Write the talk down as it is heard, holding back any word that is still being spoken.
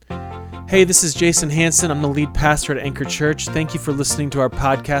Hey, this is Jason Hanson. I'm the lead pastor at Anchor Church. Thank you for listening to our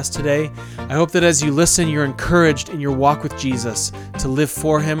podcast today. I hope that as you listen, you're encouraged in your walk with Jesus to live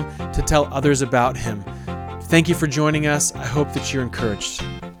for Him, to tell others about Him. Thank you for joining us. I hope that you're encouraged.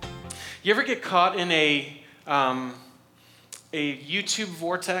 You ever get caught in a YouTube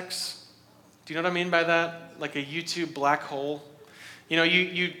vortex? Do you know what I mean by that? Like a YouTube black hole? You know,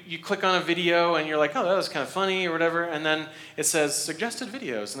 you click on a video and you're like, oh, that was kind of funny or whatever, and then it says suggested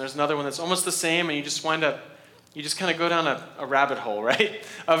videos, and there's another one that's almost the same, and you just kind of go down a rabbit hole, right,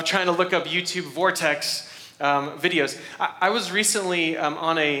 of trying to look up YouTube vortex videos. I was recently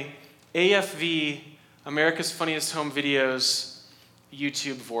on a AFV, America's Funniest Home Videos,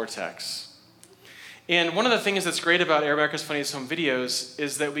 YouTube vortex. And one of the things that's great about America's Funniest Home Videos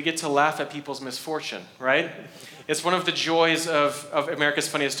is that we get to laugh at people's misfortune, right? It's one of the joys of America's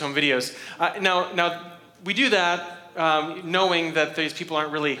Funniest Home Videos. Now, we do that knowing that these people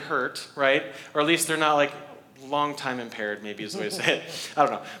aren't really hurt, right? Or at least they're not like long time impaired, maybe is the way to say it. I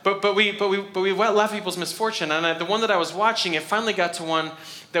don't know. But we laugh at people's misfortune. And the one that I was watching, it finally got to one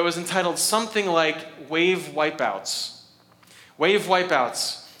that was entitled something like Wave Wipeouts. Wave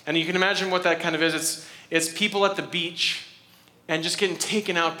Wipeouts. And you can imagine what that kind of is. It's people at the beach and just getting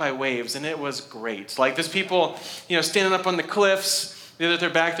taken out by waves, and it was great. Like there's people, standing up on the cliffs, they're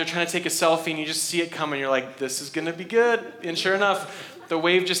back, they're trying to take a selfie, and you just see it coming. You're like, this is going to be good. And sure enough, the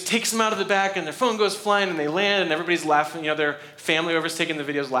wave just takes them out of the back, and their phone goes flying, and they land, and everybody's laughing. Their family, whoever's taking the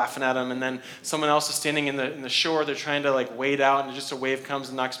video, is laughing at them, and then someone else is standing in the shore. They're trying to wade out, and just a wave comes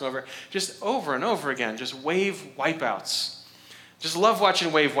and knocks them over. Just over and over again, just wave wipeouts. Just love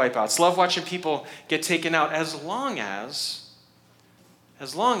watching wave wipeouts. Love watching people get taken out as long as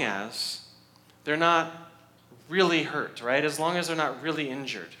they're not really hurt, right? As long as they're not really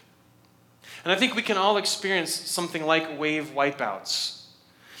injured. And I think we can all experience something like wave wipeouts.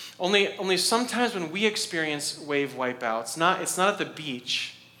 Only sometimes when we experience wave wipeouts, it's not at the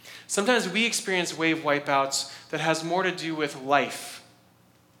beach. Sometimes we experience wave wipeouts that has more to do with life.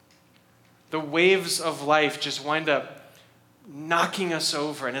 The waves of life just wind up knocking us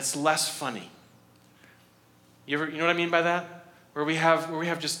over, and it's less funny. You know what I mean by that? Where we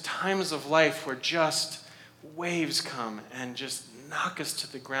have just times of life where just waves come and just knock us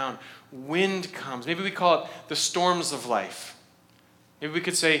to the ground. Wind comes. Maybe we call it the storms of life. Maybe we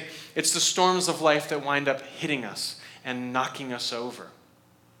could say it's the storms of life that wind up hitting us and knocking us over.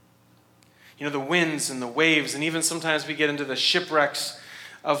 The winds and the waves, and even sometimes we get into the shipwrecks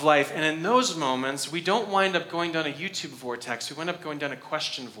of life. And in those moments, we don't wind up going down a YouTube vortex. We wind up going down a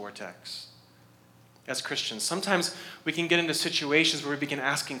question vortex. As Christians, sometimes we can get into situations where we begin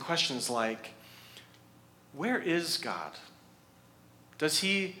asking questions like, where is God? Does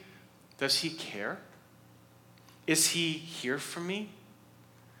he care? Is he here for me?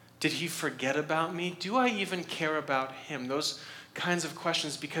 Did he forget about me? Do I even care about him? Those kinds of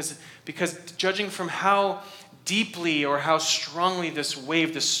questions, because judging from how deeply or how strongly this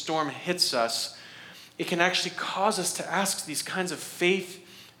wave, this storm hits us, it can actually cause us to ask these kinds of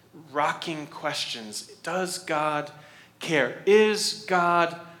faith-rocking questions. Does God care? Is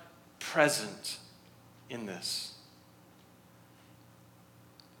God present in this?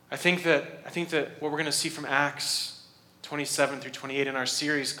 I think that what we're going to see from Acts 27 through 28 in our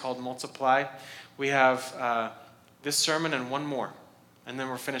series called Multiply, we have this sermon and one more, and then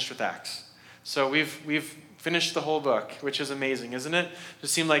we're finished with Acts. So we've finished the whole book, which is amazing, isn't it? It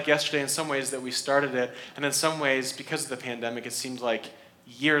seemed like yesterday in some ways that we started it, and in some ways, because of the pandemic, it seemed like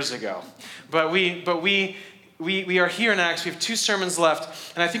years ago. But we are here in Acts. We have 2 sermons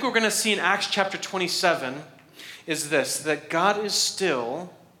left, and I think what we're going to see in Acts chapter 27 is this, that God is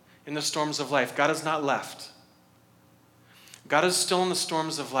still in the storms of life. God has not left. God is still in the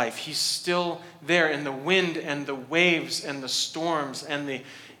storms of life. He's still there in the wind and the waves and the storms and the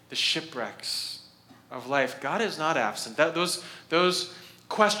shipwrecks of life. God is not absent. Those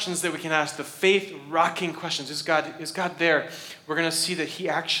questions that we can ask, the faith-rocking questions, is God there? We're going to see that he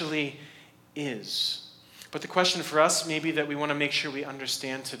actually is. But the question for us maybe that we want to make sure we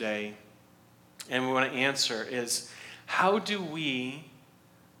understand today and we want to answer is, how do we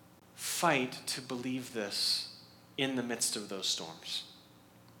fight to believe this in the midst of those storms?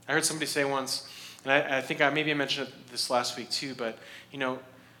 I heard somebody say once, and I think I mentioned this last week too, but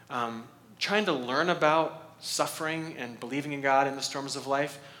trying to learn about suffering and believing in God in the storms of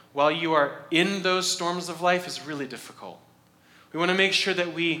life while you are in those storms of life is really difficult. We want to make sure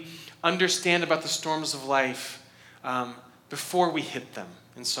that we understand about the storms of life before we hit them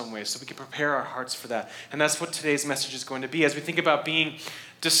in some ways, so we can prepare our hearts for that. And that's what today's message is going to be. As we think about being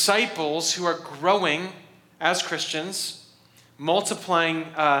disciples who are growing as Christians, multiplying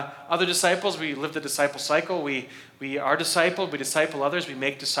other disciples. We live the disciple cycle. We are discipled. We disciple others. We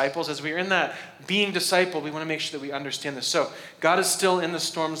make disciples. As we are in that being discipled, we want to make sure that we understand this. So God is still in the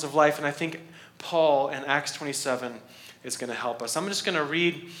storms of life, and I think Paul in Acts 27 is going to help us. I'm just going to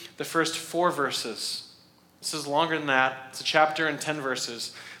read the first 4 verses. This is longer than that. It's a chapter and 10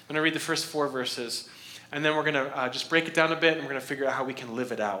 verses. I'm going to read the first 4 verses, and then we're going to just break it down a bit, and we're going to figure out how we can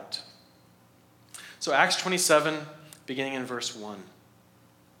live it out. So Acts 27, beginning in verse 1.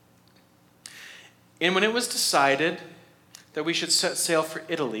 And when it was decided that we should set sail for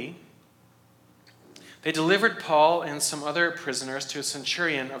Italy, they delivered Paul and some other prisoners to a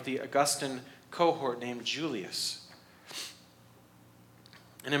centurion of the Augustan cohort named Julius.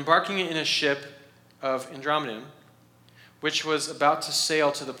 And embarking in a ship of Andromedon, which was about to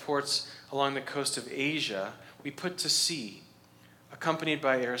sail to the ports along the coast of Asia, we put to sea, accompanied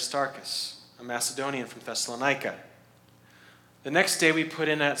by Aristarchus, a Macedonian from Thessalonica. The next day we put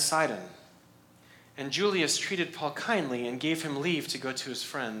in at Sidon, and Julius treated Paul kindly and gave him leave to go to his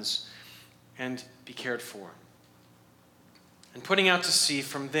friends and be cared for. And putting out to sea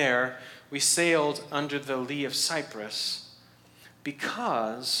from there, we sailed under the lee of Cyprus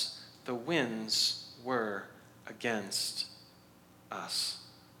because the winds were against us.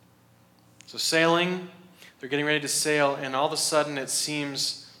 So sailing, they're getting ready to sail, and all of a sudden it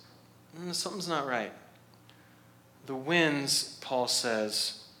seems something's not right. The winds, Paul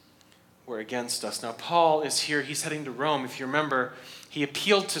says, were against us. Now, Paul is here. He's heading to Rome. If you remember, he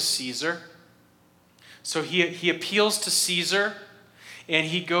appealed to Caesar. So he appeals to Caesar, and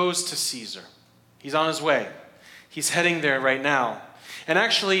he goes to Caesar. He's on his way. He's heading there right now. And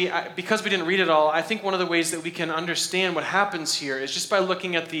actually, because we didn't read it all, I think one of the ways that we can understand what happens here is just by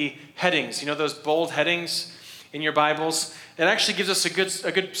looking at the headings. You know those bold headings in your Bibles? It actually gives us a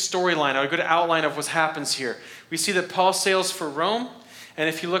good storyline, a good outline of what happens here. We see that Paul sails for Rome, and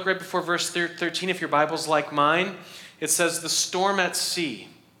if you look right before verse 13, if your Bible's like mine, it says the storm at sea.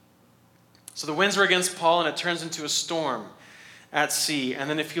 So the winds were against Paul, and it turns into a storm at sea. And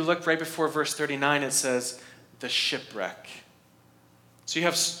then if you look right before verse 39, it says the shipwreck. So you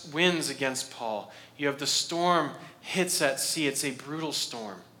have winds against Paul. You have the storm hits at sea. It's a brutal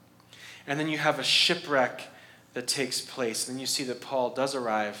storm. And then you have a shipwreck that takes place. And then you see that Paul does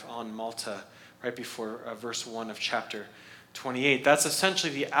arrive on Malta right before verse 1 of chapter 28. That's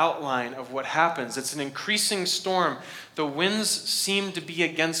essentially the outline of what happens. It's an increasing storm. The winds seem to be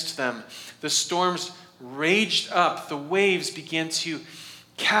against them. The storms raged up. The waves began to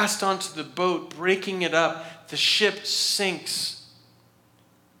cast onto the boat, breaking it up. The ship sinks.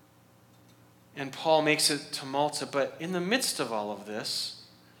 And Paul makes it to Malta. But in the midst of all of this,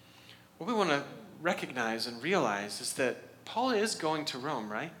 what we want to recognize and realize is that Paul is going to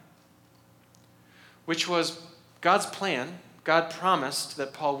Rome, right? Which was God's plan. God promised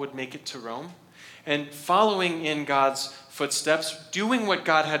that Paul would make it to Rome. And following in God's footsteps, doing what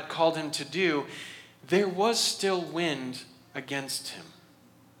God had called him to do, there was still wind against him.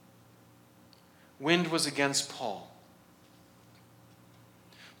 Wind was against Paul.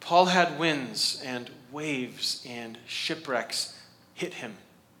 Paul had winds and waves and shipwrecks hit him.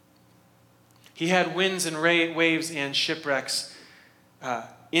 He had winds and waves and shipwrecks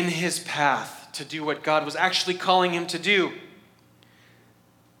in his path to do what God was actually calling him to do.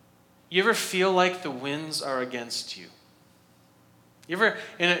 You ever feel like the winds are against you? You ever,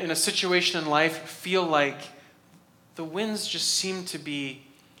 in a situation in life, feel like the winds just seem to be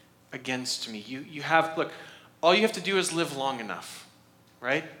against me? Look, all you have to do is live long enough,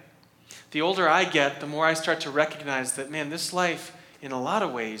 right? The older I get, the more I start to recognize that, man, this life, in a lot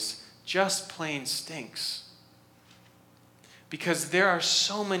of ways, just plain stinks. Because there are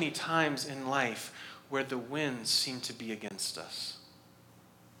so many times in life where the winds seem to be against us.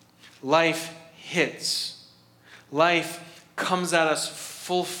 Life hits. Life comes at us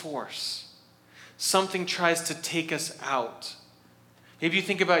full force. Something tries to take us out. Maybe you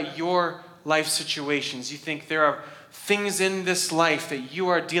think about your life situations. You think there are things in this life that you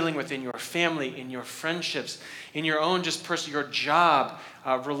are dealing with in your family, in your friendships, in your own just your job,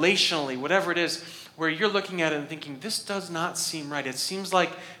 relationally, whatever it is, where you're looking at it and thinking, this does not seem right. It seems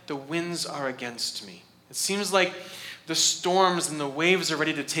like the winds are against me. It seems like the storms and the waves are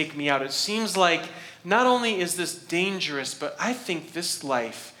ready to take me out. It seems like not only is this dangerous, but I think this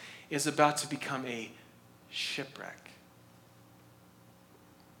life is about to become a shipwreck.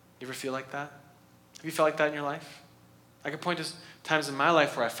 You ever feel like that? Have you felt like that in your life? I could point to times in my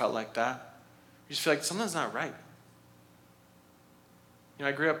life where I felt like that. You just feel like something's not right.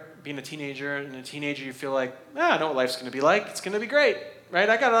 I grew up being a teenager, and a teenager you feel like, I know what life's going to be like. It's going to be great, right?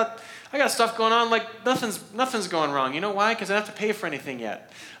 I got stuff going on like nothing's going wrong. You know why? Because I don't have to pay for anything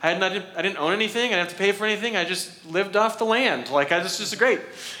yet. I didn't own anything. I didn't have to pay for anything. I just lived off the land. Just great.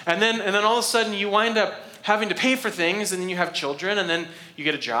 And then all of a sudden you wind up having to pay for things, and then you have children, and then you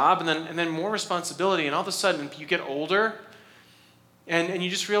get a job, and then more responsibility, and all of a sudden you get older, and you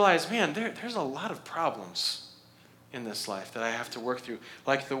just realize, man, there's a lot of problems in this life that I have to work through,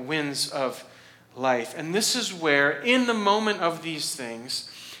 like the winds of life. And this is where, in the moment of these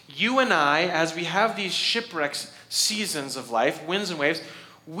things, you and I, as we have these shipwrecks seasons of life, winds and waves,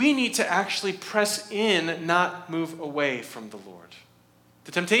 we need to actually press in, not move away from the Lord.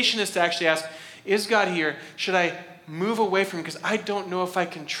 The temptation is to actually ask, is God here? Should I move away from him because I don't know if I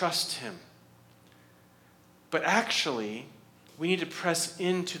can trust him? But actually, we need to press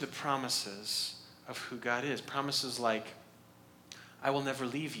into the promises of who God is. Promises like, I will never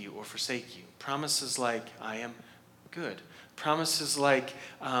leave you or forsake you. Promises like, I am good. Promises like,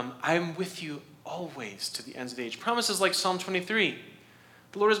 I am with you always to the ends of the age. Promises like Psalm 23.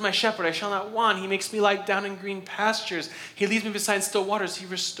 The Lord is my shepherd, I shall not want. He makes me lie down in green pastures. He leads me beside still waters. He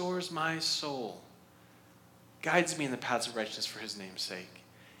restores my soul. Guides me in the paths of righteousness for his name's sake.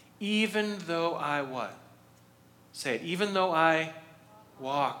 Even though I what? Say it. Even though I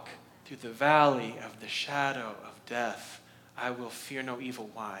walk through the valley of the shadow of death, I will fear no evil.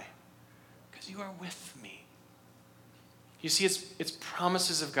 Why? Because you are with me. You see, it's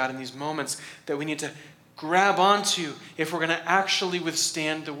promises of God in these moments that we need to grab onto if we're going to actually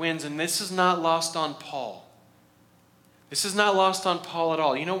withstand the winds. And this is not lost on Paul. This is not lost on Paul at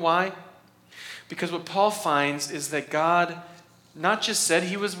all. You know why? Because what Paul finds is that God not just said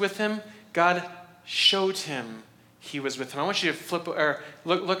he was with him, God showed him he was with him. I want you to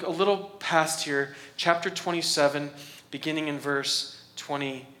look a little past here, chapter 27, beginning in verse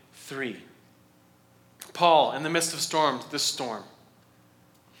 23. Paul, in the midst of storms, this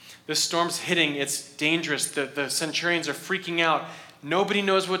storm's hitting, it's dangerous. The centurions are freaking out. Nobody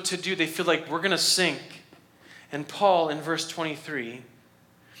knows what to do. They feel like we're going to sink. And Paul, in verse 23,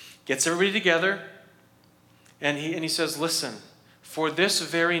 gets everybody together, and he says, listen, for this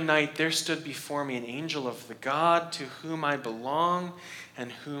very night there stood before me an angel of the God to whom I belong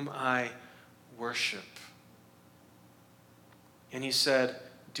and whom I worship. And he said,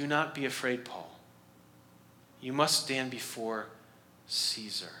 do not be afraid, Paul. You must stand before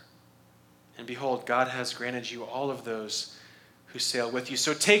Caesar. And behold, God has granted you all of those who sail with you.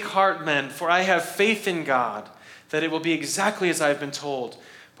 So take heart, men, for I have faith in God that it will be exactly as I have been told,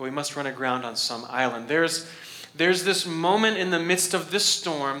 but we must run aground on some island. There's this moment in the midst of this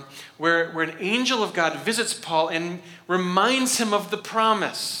storm where an angel of God visits Paul and reminds him of the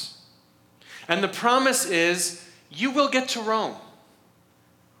promise. And the promise is, you will get to Rome.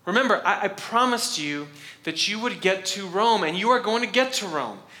 Remember, I promised you that you would get to Rome, and you are going to get to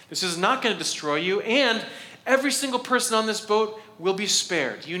Rome. This is not going to destroy you, and every single person on this boat will be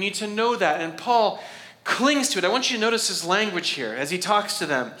spared. You need to know that, and Paul clings to it. I want you to notice his language here as he talks to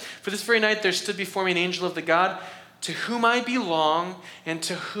them. For this very night there stood before me an angel of the God to whom I belong and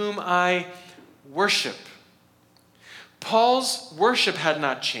to whom I worship. Paul's worship had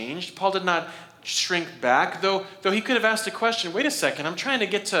not changed. Paul did not shrink back, though he could have asked a question. Wait a second, I'm trying to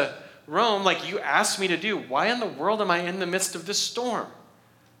get to Rome like you asked me to do. Why in the world am I in the midst of this storm?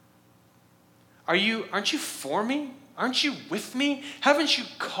 Aren't you for me? Aren't you with me? Haven't you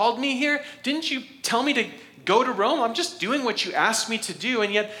called me here? Didn't you tell me to go to Rome? I'm just doing what you asked me to do,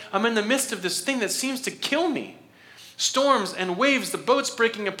 and yet I'm in the midst of this thing that seems to kill me. Storms and waves, the boat's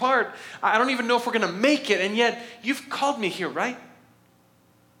breaking apart. I don't even know if we're going to make it, and yet you've called me here, right?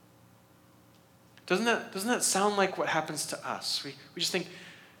 Doesn't that sound like what happens to us? We just think,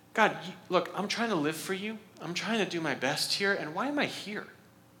 God, look, I'm trying to live for you. I'm trying to do my best here, and why am I here?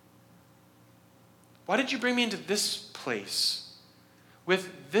 Why did you bring me into this place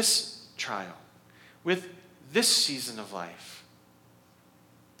with this trial, with this season of life?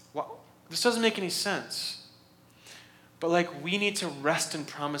 Well, this doesn't make any sense. But we need to rest in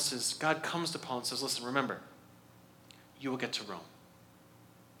promises. God comes to Paul and says, listen, remember, you will get to Rome.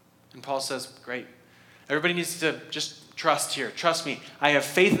 And Paul says, great. Everybody needs to just trust here. Trust me. I have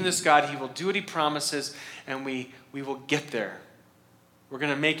faith in this God. He will do what he promises, and we will get there. We're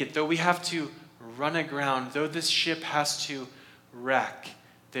going to make it. Though we have to run aground, though this ship has to wreck,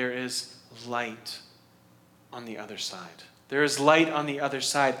 there is light on the other side. There is light on the other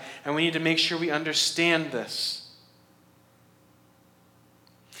side, and we need to make sure we understand this.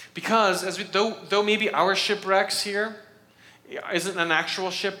 Because though maybe our shipwrecks here isn't an actual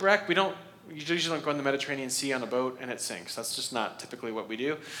shipwreck, we don't You usually don't go in the Mediterranean Sea on a boat and it sinks. That's just not typically what we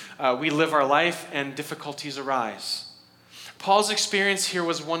do. We live our life and difficulties arise. Paul's experience here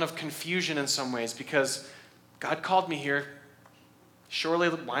was one of confusion in some ways because God called me here. Surely,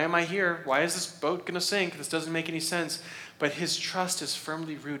 why am I here? Why is this boat going to sink? This doesn't make any sense. But his trust is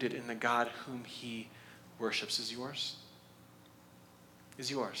firmly rooted in the God whom he worships. Is yours? Is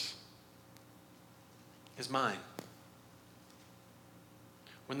yours? Is mine?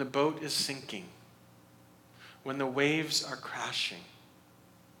 When the boat is sinking, when the waves are crashing,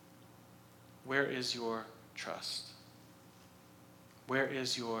 where is your trust? Where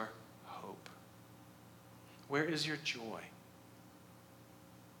is your hope? Where is your joy?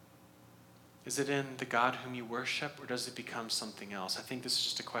 Is it in the God whom you worship, or does it become something else? I think this is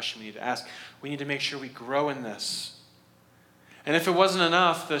just a question we need to ask. We need to make sure we grow in this. And if it wasn't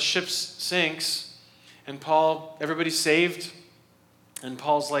enough, the ship sinks, and everybody's saved, and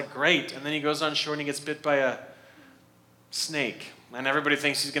Paul's like, great. And then he goes on shore and he gets bit by a snake, and everybody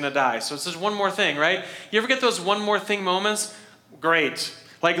thinks he's going to die. So it's just one more thing, right? You ever get those one more thing moments? Great.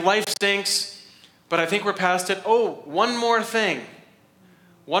 Like life stinks, but I think we're past it. Oh, one more thing.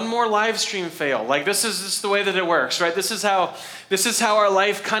 One more live stream fail. Like this is the way that it works, right? This is how our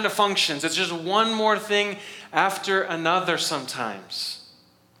life kind of functions. It's just one more thing after another sometimes.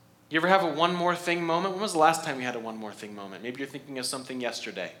 You ever have a one more thing moment? When was the last time you had a one more thing moment? Maybe you're thinking of something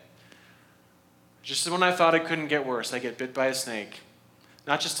yesterday. Just when I thought it couldn't get worse, I get bit by a snake.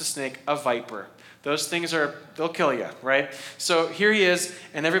 Not just a snake, a viper. Those things they'll kill you, right? So here he is,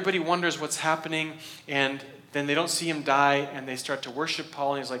 and everybody wonders what's happening, and then they don't see him die, and they start to worship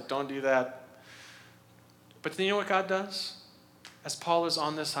Paul, and he's like, don't do that. But then you know what God does? As Paul is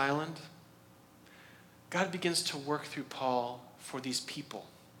on this island, God begins to work through Paul for these people.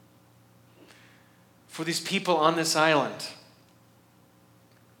 For these people on this island.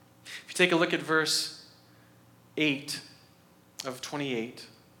 If you take a look at verse 8 of 28,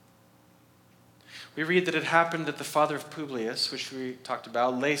 we read that it happened that the father of Publius, which we talked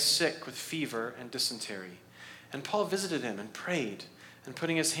about, lay sick with fever and dysentery. And Paul visited him and prayed, and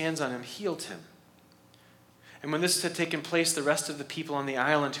putting his hands on him, healed him. And when this had taken place, the rest of the people on the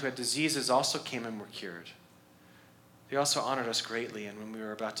island who had diseases also came and were cured. They also honored us greatly, and when we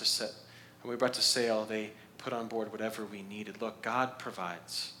were about to sail, they put on board whatever we needed. Look, God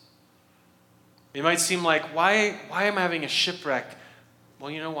provides. It might seem like, why am I having a shipwreck? Well,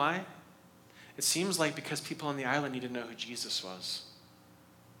 you know why? It seems like because people on the island needed to know who Jesus was.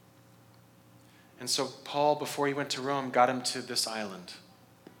 And so Paul, before he went to Rome, got him to this island.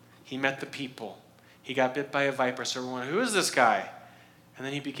 He met the people. He got bit by a viper, so everyone, who is this guy? And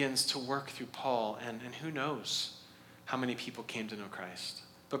then he begins to work through Paul, and who knows how many people came to know Christ.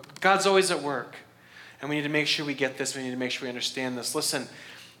 But God's always at work, and we need to make sure we get this. We need to make sure we understand this. Listen,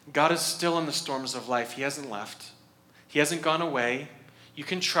 God is still in the storms of life. He hasn't left. He hasn't gone away. You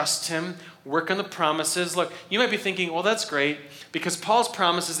can trust him, work on the promises. Look, you might be thinking, well, that's great, because Paul's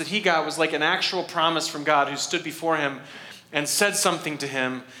promises that he got was like an actual promise from God who stood before him and said something to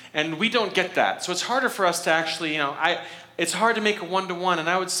him, and we don't get that. So it's harder for us to actually, it's hard to make a one-to-one, and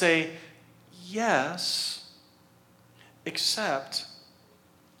I would say, yes, except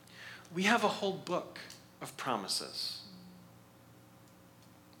we have a whole book of promises.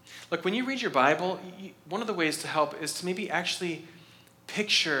 Look, when you read your Bible, one of the ways to help is to maybe actually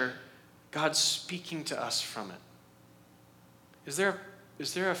picture God speaking to us from it. Is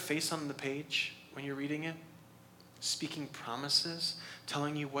there a face on the page when you're reading it? Speaking promises,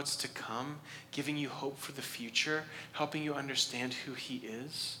 telling you what's to come, giving you hope for the future, helping you understand who he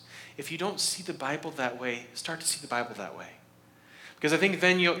is. If you don't see the Bible that way, start to see the Bible that way. Because I think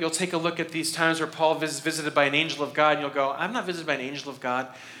then you'll take a look at these times where Paul is visited by an angel of God, and you'll go, I'm not visited by an angel of God,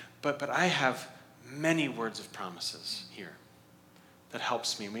 but I have many words of promises here. That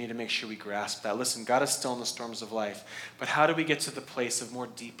helps me. We need to make sure we grasp that. Listen, God is still in the storms of life, but how do we get to the place of more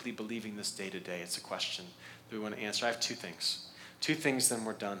deeply believing this day to day? It's a question that we want to answer. I have two things, then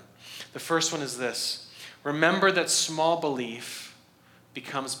we're done. The first one is this. Remember that small belief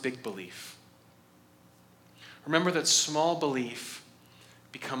becomes big belief. Remember that small belief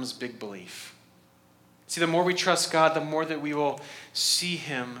becomes big belief. See, the more we trust God, the more that we will see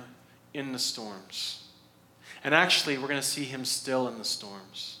him in the storms. And actually, we're going to see him still in the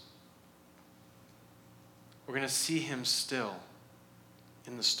storms. We're going to see him still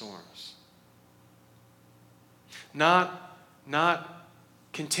in the storms. Not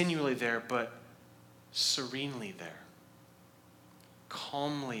continually there, but serenely there.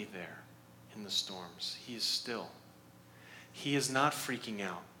 Calmly there in the storms. He is still. He is not freaking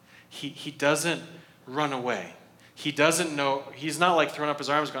out. He doesn't run away. He doesn't know. He's not like throwing up his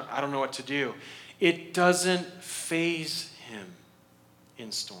arms going, I don't know what to do. It doesn't faze him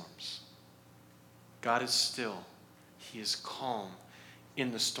in storms. God is still. He is calm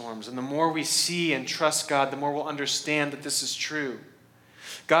in the storms. And the more we see and trust God, the more we'll understand that this is true.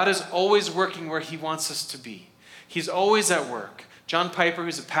 God is always working where he wants us to be. He's always at work. John Piper,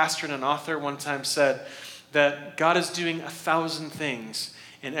 who's a pastor and an author, one time said that God is doing 1,000 things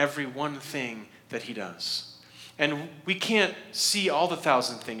in every one thing that he does. And we can't see all the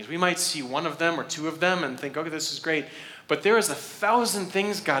 1,000 things. We might see one of them or two of them and think, okay, this is great. But there is 1,000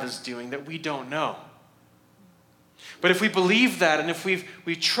 things God is doing that we don't know. But if we believe that, and if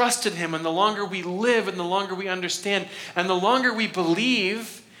we trusted him, and the longer we live, and the longer we understand, and the longer we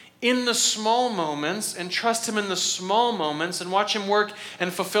believe in the small moments, and trust him in the small moments, and watch him work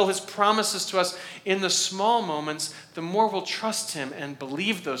and fulfill his promises to us in the small moments, the more we'll trust him and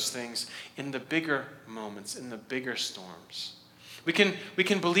believe those things in the bigger moments, in the bigger storms. We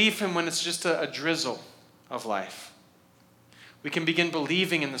can believe him when it's just a drizzle of life. We can begin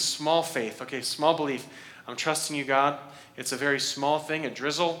believing in the small faith. Okay, small belief. I'm trusting you, God. It's a very small thing, a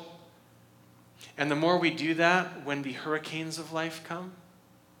drizzle. And the more we do that, when the hurricanes of life come,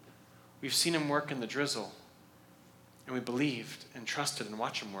 we've seen him work in the drizzle. And we believed and trusted and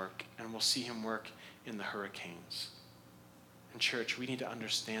watched him work. And we'll see him work in the hurricanes. And church, we need to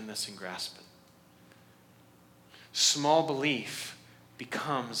understand this and grasp it. Small belief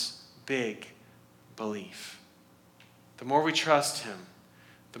becomes big belief. The more we trust him,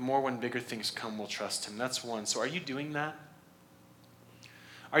 the more when bigger things come, we'll trust him. That's one. So are you doing that?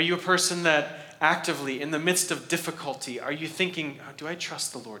 Are you a person that actively, in the midst of difficulty, are you thinking, oh, do I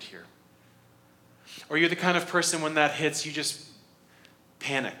trust the Lord here? Or are you the kind of person when that hits, you just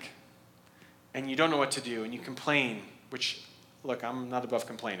panic and you don't know what to do and you complain, which, look, I'm not above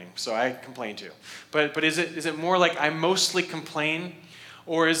complaining, so I complain too. But is it more like I mostly complain,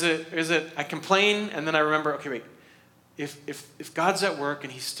 or is it I complain and then I remember, okay, wait, if God's at work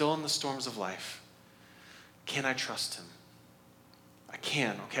and he's still in the storms of life, can I trust him? I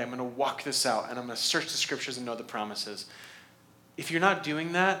can. Okay, I'm going to walk this out and I'm going to search the scriptures and know the promises. If you're not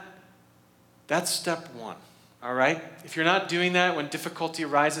doing that, that's step one, all right? If you're not doing that when difficulty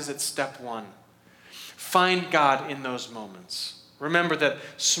arises, it's step one. Find God in those moments. Remember that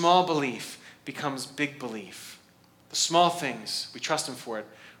small belief becomes big belief. The small things, we trust him for it.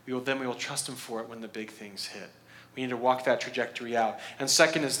 We will trust him for it when the big things hit. We need to walk that trajectory out. And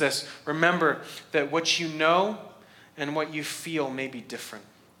second is this. Remember that what you know and what you feel may be different.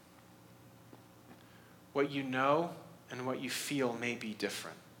 What you know and what you feel may be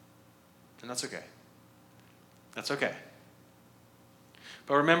different. And that's okay. That's okay.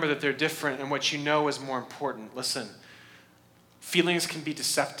 But remember that they're different and what you know is more important. Listen, feelings can be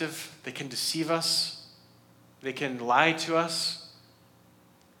deceptive. They can deceive us. They can lie to us.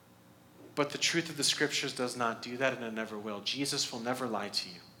 But the truth of the scriptures does not do that, and it never will. Jesus will never lie to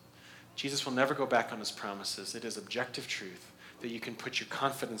you. Jesus will never go back on his promises. It is objective truth that you can put your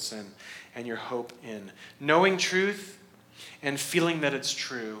confidence in and your hope in. Knowing truth and feeling that it's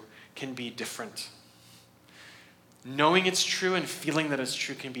true can be different. Knowing it's true and feeling that it's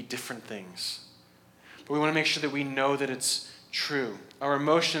true can be different things. But we want to make sure that we know that it's true. Our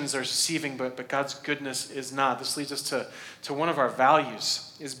emotions are deceiving, but God's goodness is not. This leads us to one of our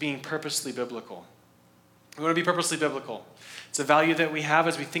values, is being purposely biblical. We want to be purposely biblical. It's a value that we have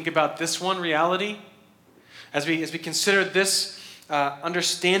as we think about this one reality, as we consider this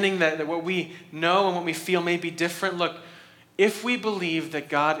understanding that what we know and what we feel may be different. Look, if we believe that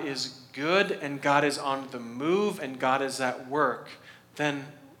God is good and God is on the move and God is at work, then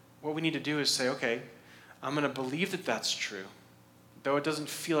what we need to do is say, okay, I'm going to believe that that's true, though it doesn't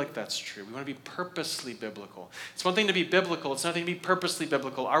feel like that's true. We want to be purposely biblical. It's one thing to be biblical. It's another thing to be purposely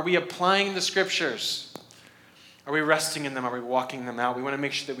biblical. Are we applying the scriptures? Are we resting in them? Are we walking them out? We want to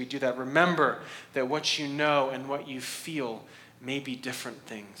make sure that we do that. Remember that what you know and what you feel may be different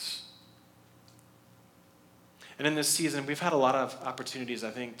things. And in this season, we've had a lot of opportunities, I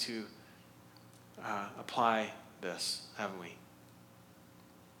think, to apply this, haven't we?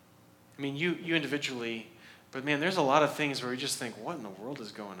 I mean, you individually, but man, there's a lot of things where we just think, what in the world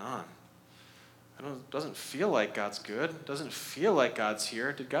is going on? It doesn't feel like God's good. It doesn't feel like God's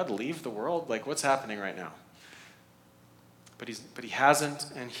here. Did God leave the world? Like, what's happening right now? But he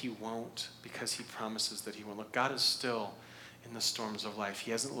hasn't, and he won't, because he promises that he won't. Look, God is still in the storms of life.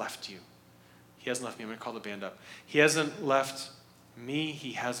 He hasn't left you. He hasn't left me. I'm going to call the band up. He hasn't left me.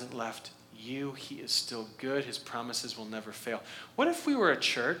 He hasn't left you. He is still good. His promises will never fail. What if we were a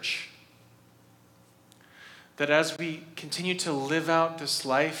church that as we continue to live out this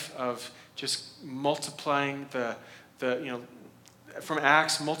life of just multiplying from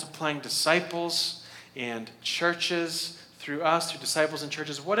Acts, multiplying disciples and churches through us, through disciples and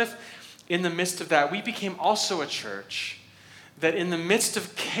churches. What if in the midst of that, we became also a church that in the midst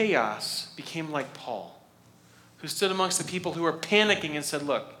of chaos became like Paul, who stood amongst the people who were panicking and said,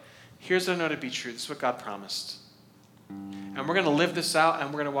 look, here's what I know to be true. This is what God promised. And we're going to live this out, and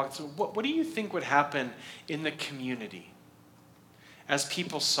we're going to walk through. What do you think would happen in the community as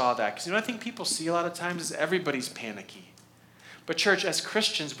people saw that? Because I think people see a lot of times is everybody's panicky. But church, as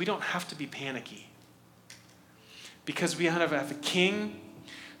Christians, we don't have to be panicky. Because we have a king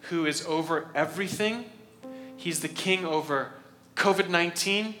who is over everything. He's the king over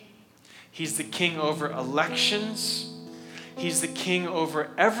COVID-19. He's the king over elections. He's the king over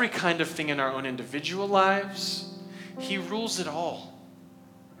every kind of thing in our own individual lives. He rules it all.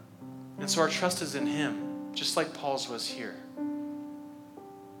 And so our trust is in him, just like Paul's was here.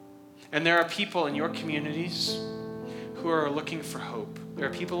 And there are people in your communities who are looking for hope. There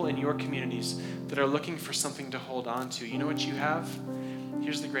are people in your communities that are looking for something to hold on to. You know what you have?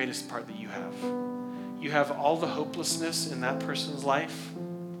 Here's the greatest part that you have. You have all the hopelessness in that person's life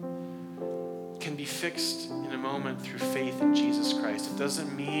can be fixed in a moment through faith in Jesus Christ. It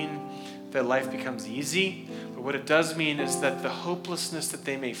doesn't mean that life becomes easy, but what it does mean is that the hopelessness that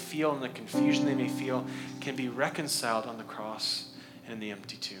they may feel and the confusion they may feel can be reconciled on the cross and in the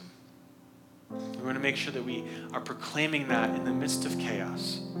empty tomb. We want to make sure that we are proclaiming that in the midst of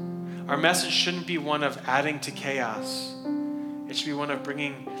chaos. Our message shouldn't be one of adding to chaos. It should be one of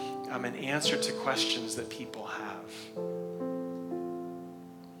bringing an answer to questions that people have.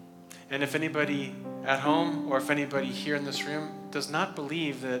 And if anybody at home or if anybody here in this room does not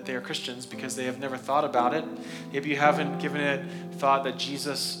believe that they are Christians because they have never thought about it, maybe you haven't given it thought that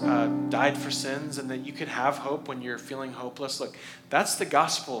Jesus died for sins and that you can have hope when you're feeling hopeless, look, that's the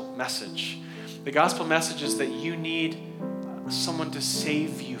gospel message. The gospel message is that you need someone to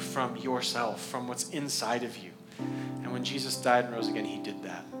save you from yourself, from what's inside of you. And when Jesus died and rose again, he did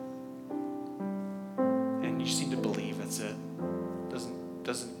that. And you just need to believe, that's it.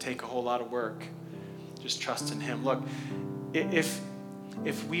 Doesn't take a whole lot of work. Just trust in him. Look, if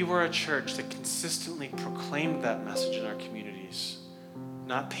we were a church that consistently proclaimed that message in our communities,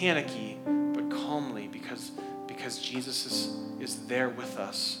 not panicky, but calmly, because Jesus is there with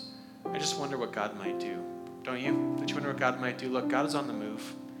us, I just wonder what God might do. Don't you? Don't you wonder what God might do? Look, God is on the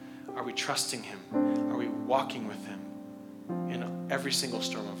move. Are we trusting him? Are we walking with him in every single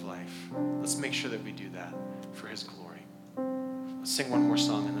storm of life? Let's make sure that we do that for his glory. Let's sing one more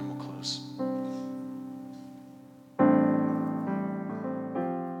song and then we'll close.